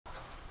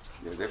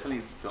They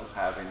definitely don't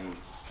have any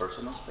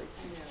personal space.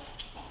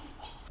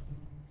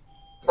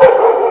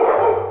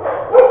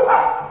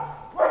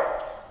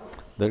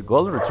 The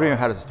golden retriever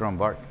has a strong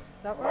bark.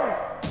 That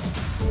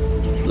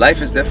was.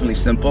 Life is definitely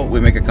simple. We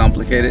make it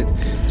complicated.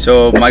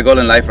 So my goal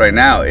in life right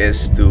now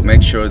is to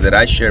make sure that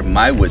I share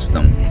my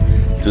wisdom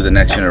to the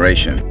next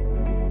generation.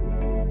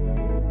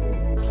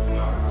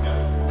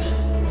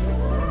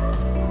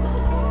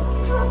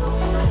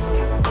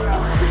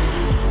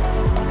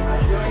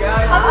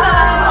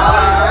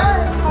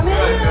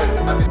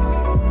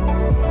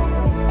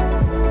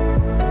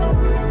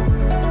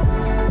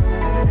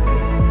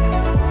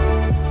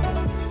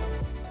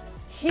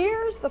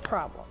 Here's the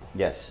problem.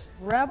 Yes.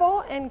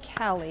 Rebel and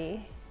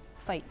Callie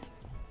fight.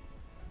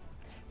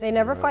 They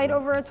never fight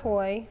over a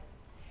toy.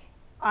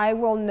 I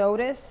will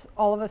notice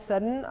all of a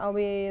sudden I'll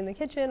be in the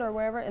kitchen or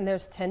wherever and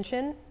there's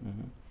tension.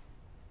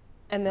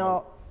 And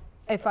they'll,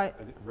 if I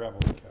Rebel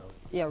and Callie.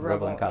 Yeah,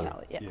 Rebel and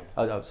Callie. Yeah.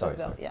 Oh, sorry.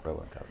 Yeah.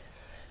 Rebel and Callie.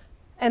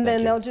 And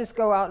then they'll just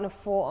go out in a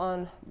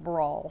full-on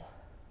brawl.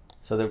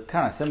 So they're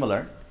kind of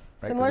similar.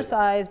 Right? Similar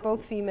size,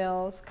 both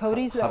females.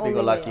 Cody's the only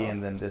happy-go-lucky, male.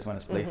 and then this one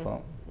is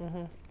playful.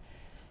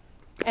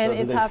 And so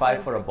do it's they fight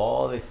happened. for a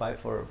ball? They fight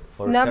for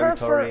Never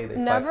territory? They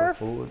never fight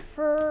for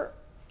food?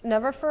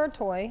 Never for a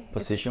toy.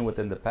 Position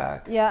within the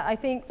pack? Yeah, I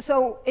think,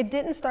 so it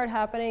didn't start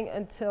happening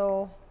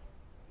until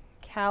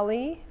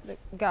Callie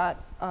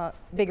got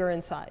bigger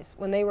in size.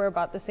 When they were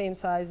about the same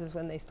size as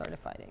when they started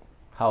fighting.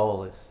 How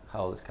old is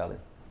Callie?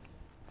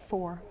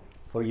 4.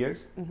 4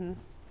 years?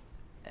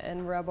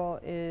 And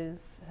Rebel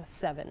is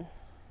 7.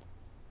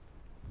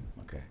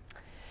 Okay.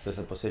 So it's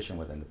a position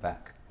within the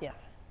pack. Yeah.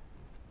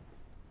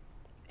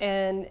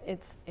 And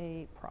it's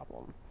a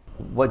problem.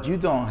 What you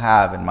don't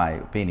have, in my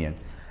opinion,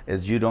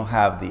 is you don't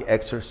have the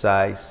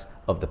exercise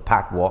of the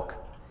pack walk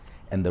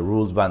and the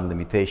rules bound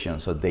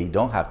limitations, so they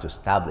don't have to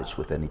establish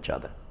within each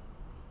other.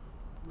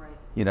 Right.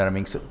 You know what I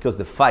mean? Because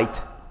the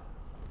fight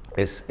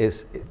is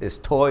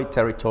toy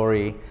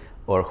territory,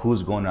 or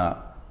who's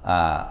gonna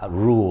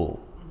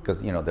rule.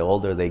 Because you know, the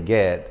older they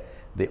get,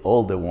 the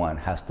older one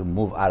has to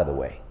move out of the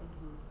way.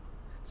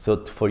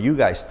 So for you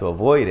guys to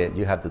avoid it,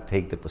 you have to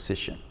take the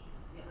position.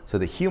 So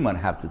the human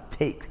have to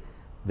take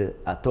the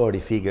authority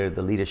figure,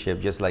 the leadership,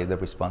 just like the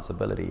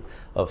responsibility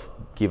of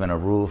giving a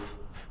roof,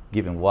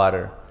 giving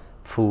water,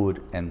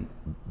 food, and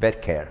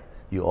bed care.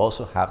 You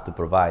also have to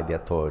provide the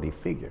authority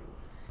figure.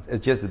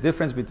 It's just the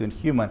difference between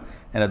human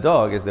and a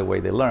dog is the way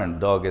they learn.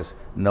 Dog is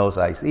nose,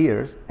 eyes,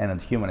 ears, and a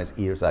human is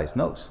ears, eyes,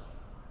 nose.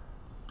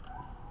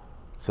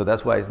 So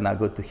that's why it's not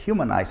good to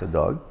humanize a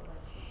dog,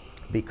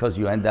 because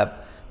you end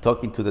up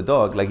talking to the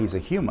dog like he's a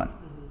human,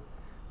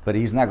 but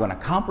he's not going to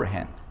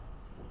comprehend.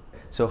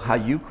 So how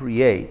you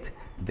create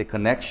the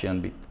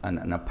connection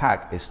in a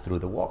pack is through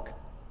the walk.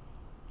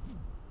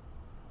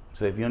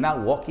 So if you're not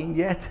walking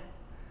yet,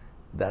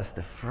 that's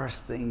the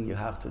first thing you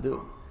have to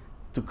do,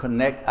 to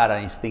connect at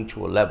an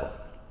instinctual level.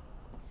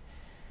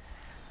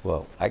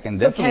 Well, I can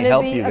definitely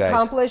help you guys. So can it be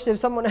accomplished if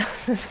someone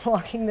else is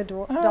walking the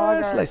dog?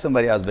 It's like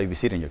somebody else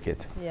babysitting your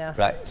kids. Yeah.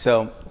 Right.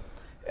 So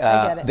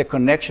I get it. the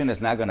connection is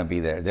not going to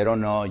be there. They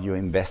don't know you're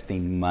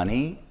investing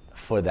money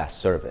for that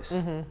service.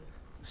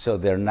 So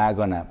they're not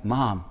going to,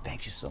 Mom,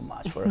 thank you so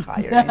much for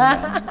hiring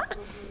them.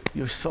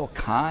 You're so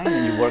kind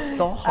and you work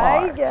so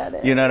hard. I get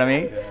it. You know what I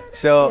mean?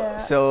 Yeah.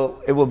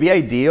 So it will be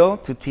ideal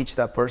to teach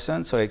that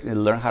person so they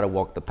can learn how to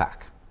walk the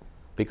pack,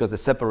 because the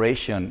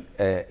separation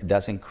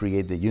doesn't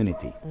create the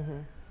unity.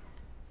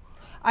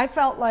 I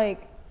felt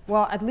like,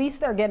 well, at least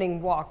they're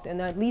getting walked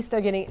and at least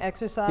they're getting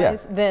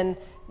exercise than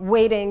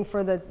waiting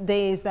for the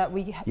days that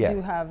we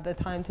do have the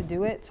time to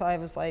do it. So I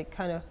was like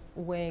kind of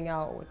weighing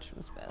out which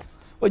was best.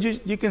 Well,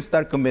 you can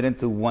start committing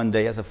to one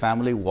day as a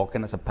family,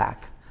 walking as a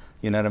pack.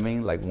 You know what I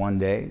mean? Like one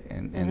day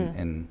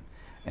and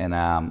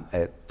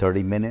at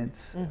 30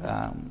 minutes.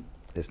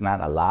 It's not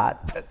a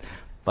lot,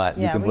 but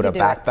you can put a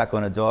backpack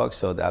on a dog,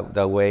 so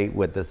that way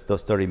with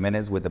those 30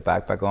 minutes with the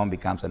backpack on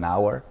becomes an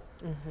hour.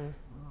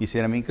 You see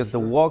what I mean? Because the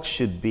walk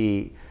should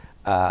be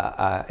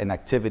an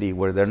activity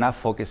where they're not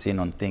focusing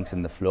on things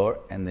in the floor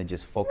and they're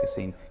just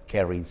focusing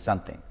carrying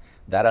something.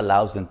 That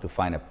allows them to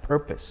find a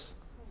purpose.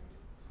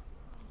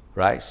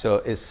 Right? So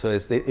it's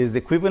the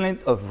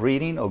equivalent of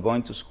reading or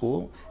going to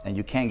school, and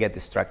you can't get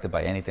distracted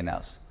by anything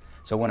else.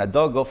 So when a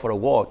dog goes for a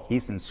walk,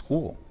 he's in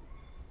school.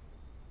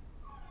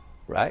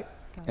 Right?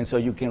 And so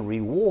you can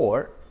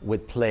reward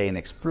with play and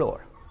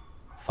explore.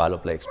 Follow,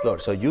 play, explore.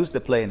 So use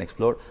the play and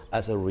explore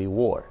as a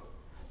reward,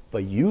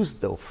 but use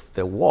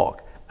the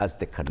walk as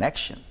the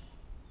connection.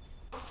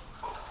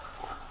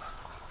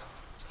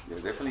 They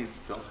definitely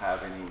don't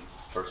have any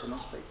personal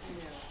space.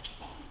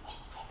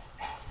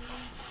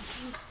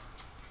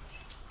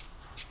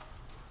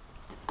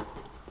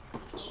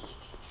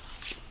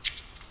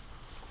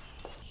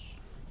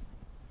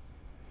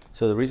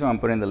 So the reason I'm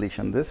putting the leash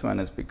on this one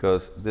is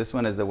because this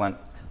one is the one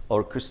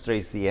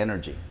orchestrates the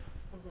energy,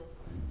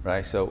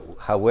 right? So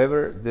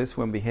however this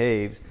one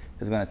behaves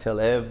is going to tell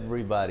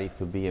everybody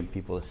to be in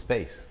people's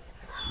space.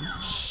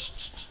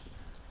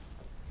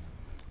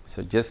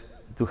 So just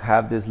to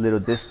have this little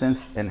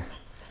distance and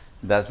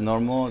That's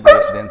normal,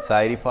 the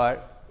anxiety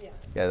part. Yeah.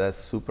 Yeah, that's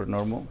super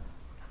normal.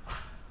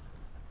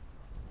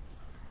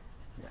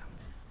 Yeah.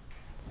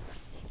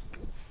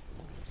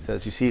 So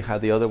as you see how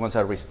the other ones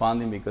are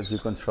responding because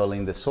you're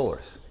controlling the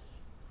source.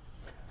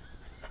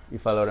 You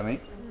follow what I mean?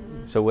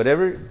 Mm-hmm. So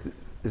whatever,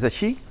 is that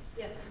she?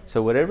 Yes.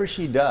 So whatever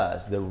she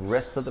does, the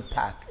rest of the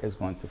pack is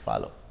going to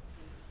follow.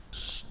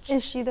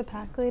 Is she the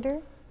pack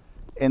leader?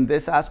 In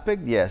this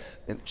aspect, yes.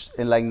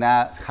 And like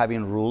not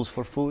having rules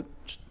for food.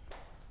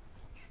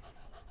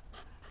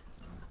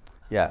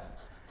 Yeah.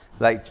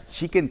 Like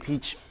she can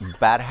teach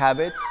bad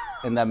habits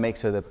and that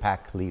makes her the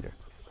pack leader.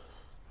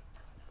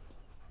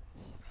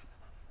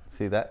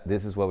 See that?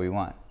 This is what we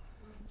want.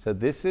 So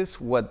this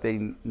is what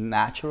they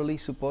naturally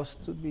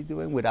supposed to be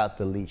doing without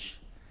the leash.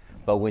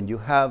 But when you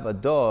have a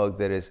dog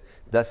that is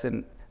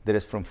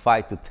from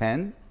 5 to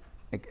 10,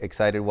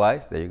 excited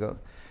wise, there you go.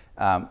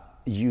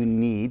 You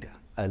need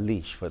a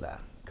leash for that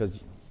because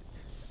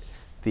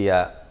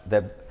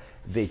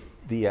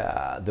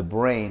the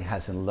brain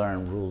hasn't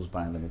learned rules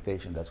by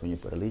limitation. That's when you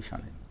put a leash on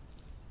it.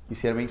 You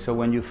see what I mean? So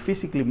when you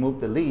physically move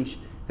the leash,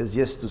 it's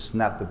just to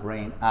snap the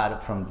brain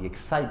out from the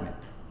excitement.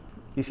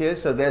 You see it?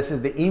 So this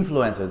is the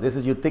influencer. This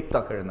is your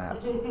TikToker in the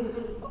house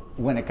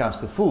when it comes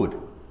to food.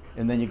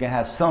 And then you can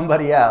have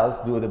somebody else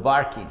do the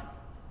barking.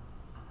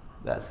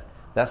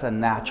 That's a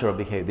natural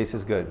behavior. This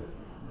is good.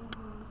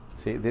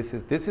 See, this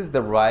is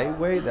the right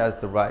way. That's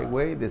the right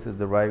way. This is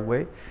the right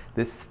way.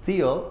 This is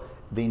still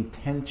the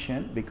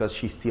intention because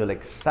she's still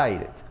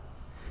excited.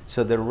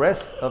 So the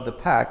rest of the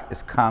pack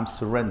is calm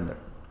surrender.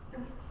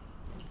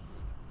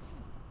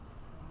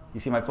 You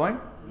see my point?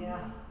 Yeah.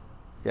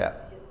 Yeah.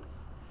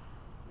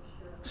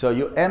 So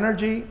your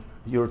energy,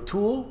 your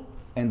tool,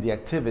 and the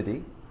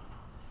activity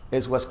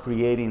is what's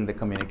creating the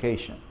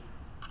communication.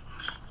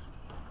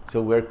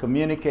 So we're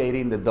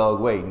communicating the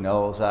dog way,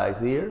 nose,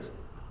 eyes, ears,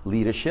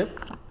 leadership,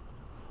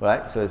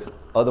 right? So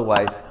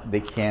otherwise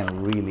they can't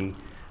really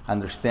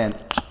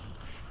understand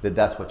that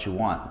that's what you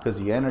want because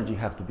your energy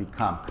have to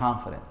become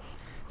confident.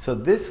 So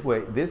this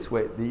way,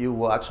 you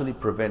will actually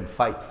prevent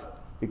fights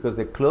because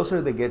the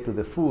closer they get to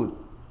the food,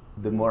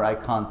 the more eye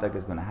contact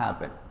is going to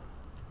happen.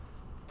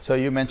 So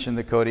you mentioned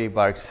that Cody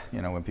barks,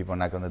 when people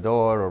knock on the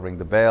door or ring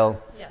the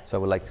bell. Yes. So I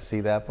would like to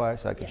see that part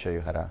so I can show you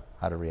how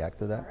to react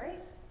to that. All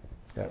right.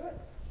 Yeah. Do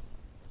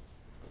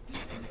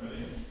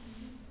it.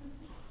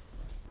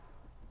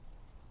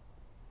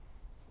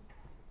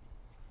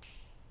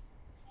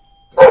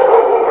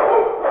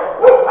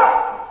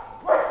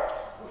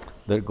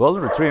 The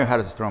golden retriever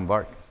has a strong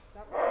bark.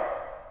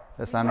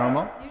 That's not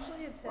normal?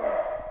 Usually it's him.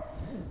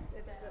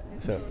 It's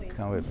So Cody.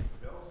 come with me.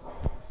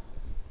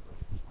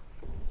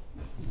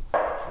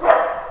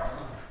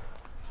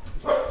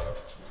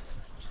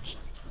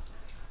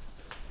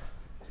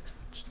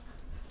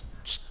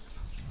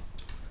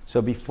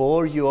 So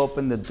before you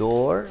open the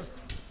door,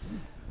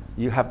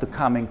 you have to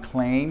come and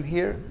claim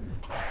here.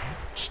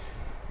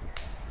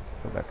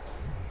 Go back.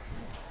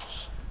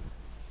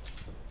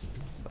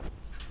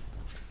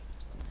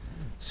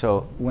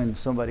 So when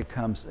somebody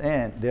comes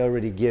in, they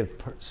already give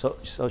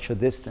social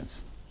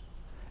distance,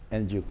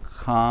 and you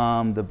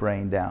calm the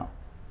brain down.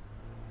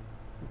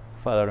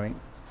 Follow me?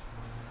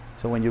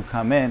 So when you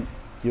come in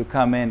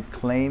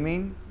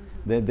claiming,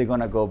 then they're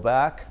gonna go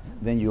back,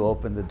 then you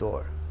open the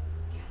door.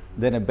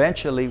 Then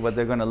eventually what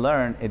they're gonna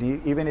learn, and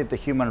even if the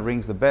human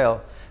rings the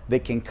bell, they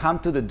can come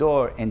to the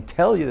door and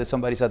tell you that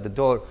somebody's at the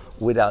door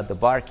without the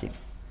barking.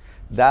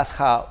 That's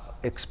how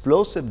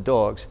explosive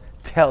dogs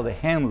tell the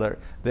handler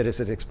that it's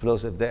an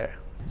explosive there.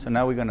 So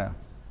now we're gonna.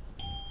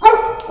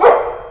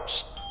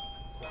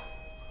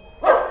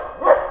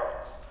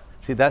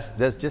 See,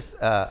 that's just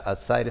a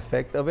side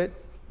effect of it.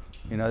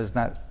 It's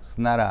not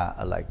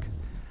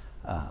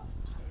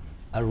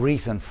a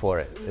reason for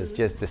it. Mm-hmm. It's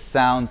just the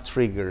sound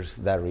triggers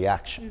that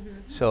reaction.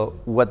 Mm-hmm. So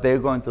what they're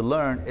going to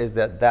learn is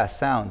that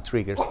sound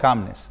triggers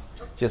calmness,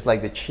 just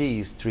like the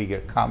cheese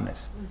trigger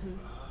calmness.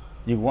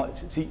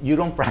 Mm-hmm. You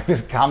don't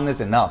practice calmness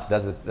enough.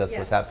 That's yes.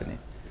 What's happening.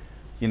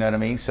 You know what I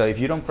mean? So if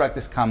you don't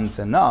practice calmness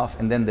enough,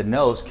 and then the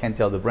nose can't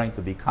tell the brain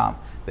to be calm,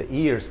 the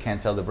ears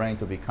can't tell the brain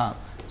to be calm.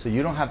 So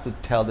you don't have to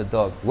tell the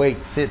dog,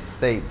 wait, sit,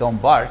 stay,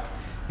 don't bark.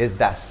 Is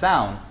that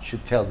sound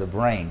should tell the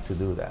brain to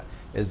do that.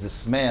 Is the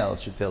smell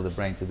should tell the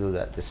brain to do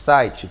that. The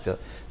sight should tell.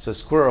 So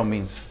squirrel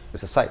means,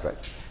 it's a sight, right?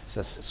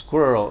 So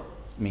squirrel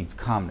means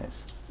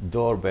calmness.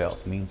 Doorbell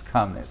means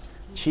calmness.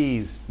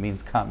 Cheese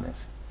means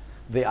calmness.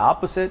 The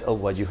opposite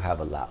of what you have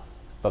allowed.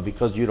 But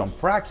because you don't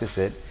practice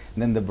it,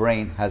 then the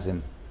brain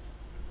hasn't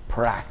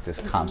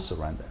practiced calm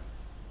surrender.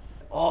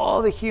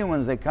 All the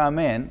humans that come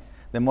in,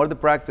 the more the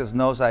practice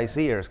nose, eyes,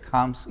 ears,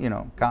 calm,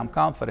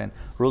 confident,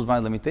 rules, by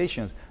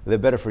limitations, the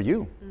better for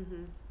you.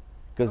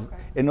 Because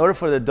in order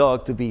for the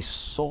dog to be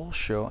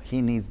social,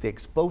 he needs the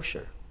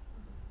exposure.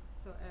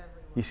 So everyone.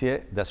 You see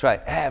it? That's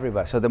right,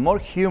 everybody. So the more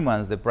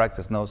humans that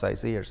practice nose,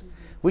 eyes, ears,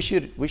 we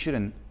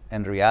shouldn't,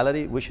 in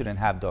reality, we shouldn't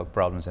have dog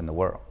problems in the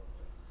world,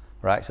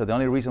 right? So the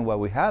only reason why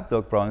we have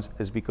dog problems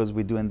is because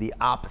we're doing the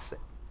opposite.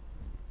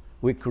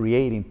 We're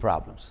creating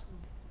problems.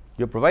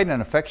 You're providing an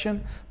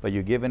affection, but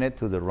you're giving it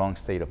to the wrong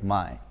state of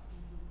mind.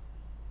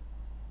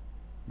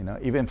 You know,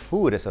 even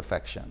food is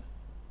affection.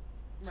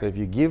 So if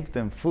you give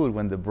them food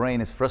when the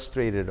brain is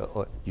frustrated,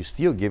 or you're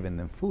still giving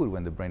them food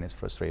when the brain is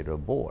frustrated or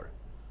bored.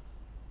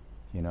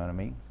 You know what I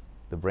mean?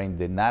 The brain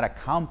did not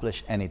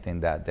accomplish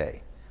anything that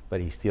day, but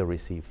he still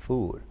received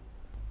food.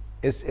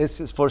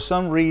 It's for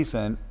some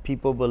reason,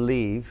 people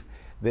believe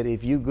that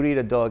if you greet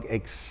a dog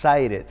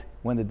excited,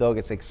 when the dog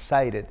is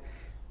excited,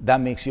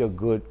 that makes you a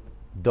good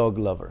dog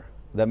lover.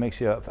 That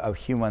makes you a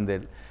human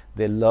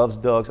that loves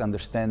dogs,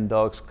 understands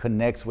dogs,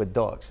 connects with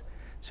dogs.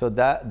 So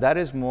that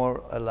is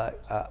more like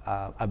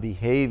a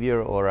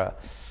behavior or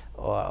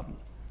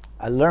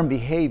a learned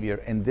behavior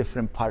in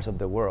different parts of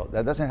the world.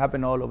 That doesn't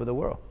happen all over the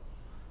world.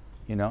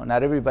 You know,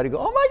 not everybody go,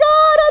 oh my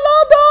God, I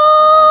love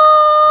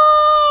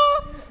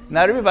dogs!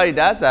 Not everybody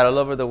does that all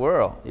over the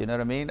world. You know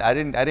what I mean? I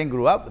didn't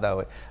grow up that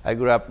way. I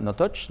grew up no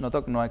touch, no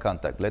talk, no eye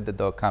contact. Let the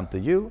dog come to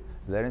you,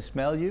 let him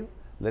smell you,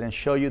 let him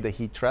show you that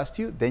he trusts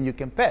you, then you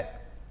can pet.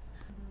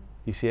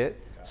 You see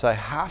it? So I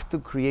have to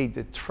create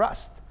the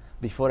trust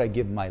before I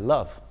give my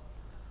love.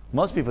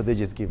 Most people, they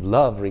just give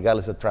love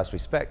regardless of trust,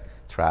 respect.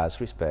 Trust,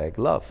 respect,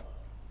 love.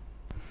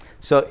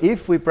 So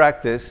if we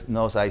practice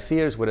nose, eyes,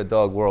 ears with a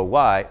dog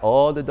worldwide,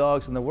 all the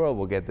dogs in the world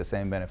will get the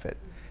same benefit.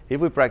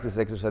 If we practice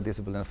exercise,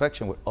 discipline, and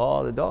affection with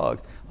all the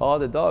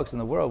dogs in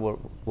the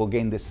world will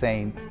gain the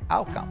same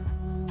outcome.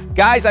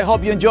 Guys, I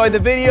hope you enjoyed the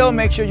video.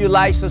 Make sure you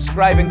like,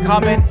 subscribe, and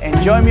comment,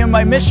 and join me on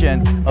my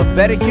mission of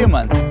better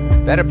humans,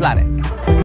 better planet.